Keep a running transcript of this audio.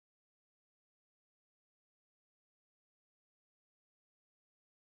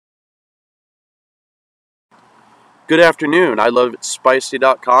Good afternoon.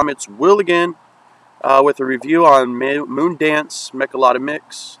 ILoveItSpicy.com. It's Will again with a review on Moondance Michelada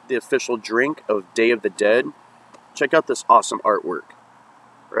Mix, the official drink of Day of the Dead. Check out this awesome artwork.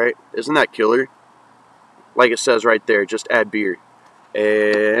 Right? Isn't that killer? Like it says right there, just add beer.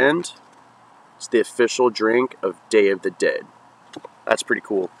 And it's the official drink of Day of the Dead. That's pretty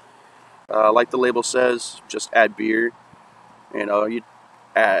cool. Like the label says, just add beer. You know, you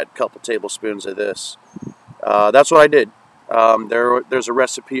add a couple tablespoons of this. That's what I did. There's a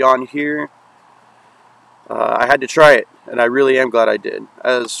recipe on here. I had to try it, and I really am glad I did.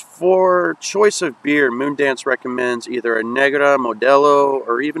 As for choice of beer, Moondance recommends either a Negra, Modelo,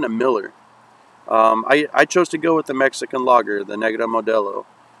 or even a Miller. I chose to go with the Mexican lager, the Negra Modelo.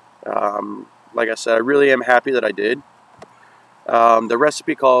 Like I said, I really am happy that I did. The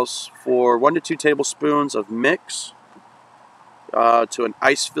recipe calls for 1 to 2 tablespoons of mix to an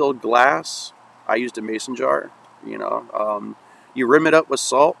ice-filled glass. I used a mason jar. You know, you rim it up with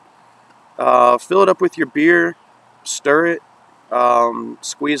salt. Fill it up with your beer. Stir it.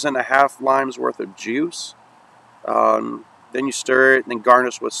 Squeeze in a half lime's worth of juice. Then you stir it and then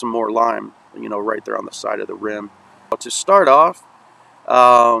garnish with some more lime. You know, right there on the side of the rim. To start off,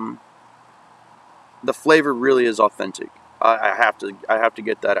 the flavor really is authentic. I have to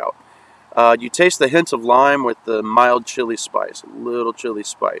get that out. You taste the hints of lime with the mild chili spice, a little chili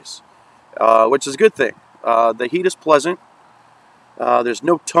spice, which is a good thing. The heat is pleasant. There's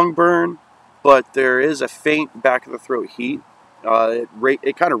no tongue burn, but there is a faint back of the throat heat.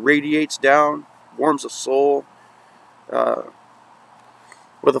 It kind of radiates down, warms the soul,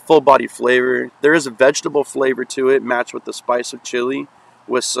 with a full body flavor. There is a vegetable flavor to it, matched with the spice of chili,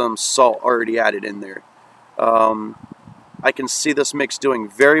 with some salt already added in there. I can see this mix doing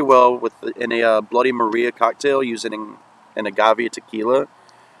very well in a Bloody Maria cocktail using an agave tequila.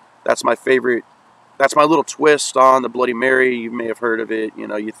 That's my favorite. That's my little twist on the Bloody Mary. You may have heard of it. You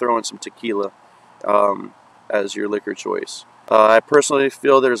know, you throw in some tequila as your liquor choice. I personally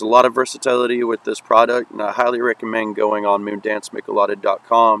feel there's a lot of versatility with this product, and I highly recommend going on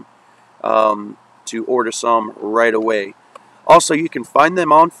MoondanceMichelada.com to order some right away. Also, you can find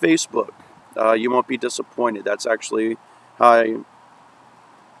them on Facebook. You won't be disappointed. That's actually how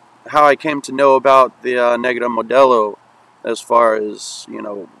I came to know about the Negra Modelo, as far as, you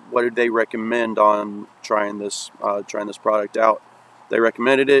know, what did they recommend on trying this product out. They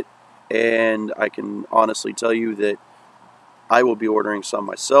recommended it, and I can honestly tell you that I will be ordering some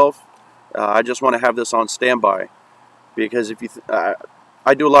myself. I just want to have this on standby, because if you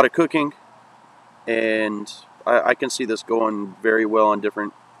I do a lot of cooking, and I can see this going very well on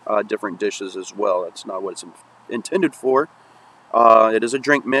different dishes as well. That's not what it's intended for. It is a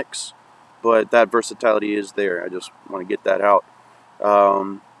drink mix, but that versatility is there. I just want to get that out.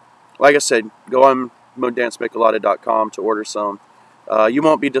 Like I said, go on MoondanceMichelada.com to order some. You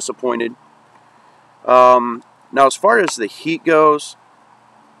won't be disappointed. Now, as far as the heat goes,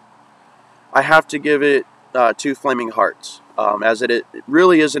 I have to give it 2 flaming hearts, as it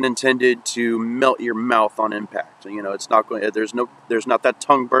really isn't intended to melt your mouth on impact. You know, it's not going. There's not that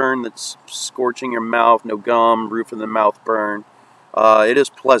tongue burn that's scorching your mouth. No gum, roof of the mouth burn. It is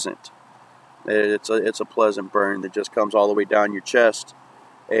pleasant. It's a pleasant burn that just comes all the way down your chest,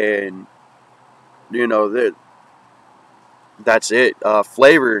 and you know that's it.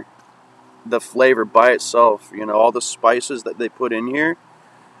 Flavor, the flavor by itself. You know, all the spices that they put in here.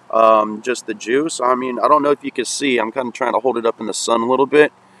 Just the juice. I mean, I don't know if you can see. I'm kind of trying to hold it up in the sun a little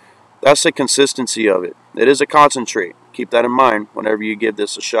bit. That's the consistency of it. It is a concentrate. Keep that in mind whenever you give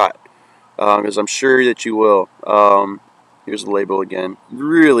this a shot, because I'm sure that you will. Here's the label again.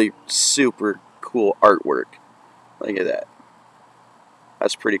 Really super cool artwork. Look at that.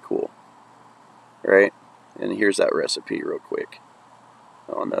 That's pretty cool. Right? And here's that recipe real quick.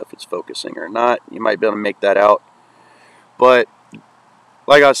 I don't know if it's focusing or not. You might be able to make that out. But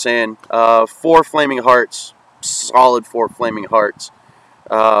like I was saying, 4 flaming hearts. Solid 4 flaming hearts.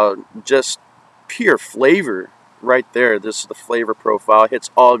 Just pure flavor right there. This is the flavor profile.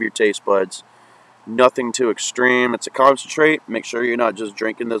 Hits all of your taste buds. Nothing too extreme. It's a concentrate. Make sure you're not just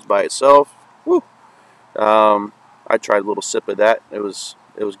drinking this by itself. Woo! I tried a little sip of that. It was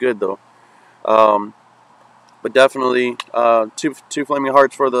good though. But definitely 2 flaming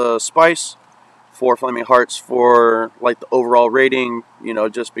hearts for the spice. 4 flaming hearts for like the overall rating. You know,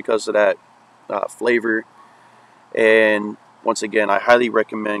 just because of that flavor. And once again, I highly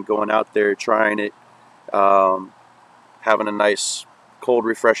recommend going out there, trying it, having a nice cold,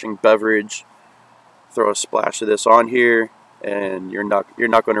 refreshing beverage. Throw a splash of this on here, and you're not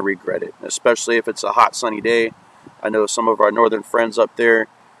going to regret it. Especially if it's a hot, sunny day. I know some of our northern friends up there,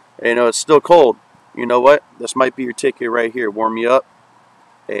 you know, it's still cold, you know what? This might be your ticket right here. Warm you up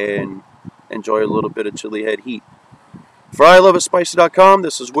and enjoy a little bit of chili head heat. For ILoveItSpicy.com,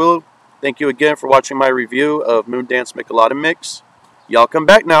 this is Will. Thank you again for watching my review of Moondance Michelada Mix. Y'all come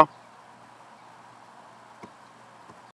back now.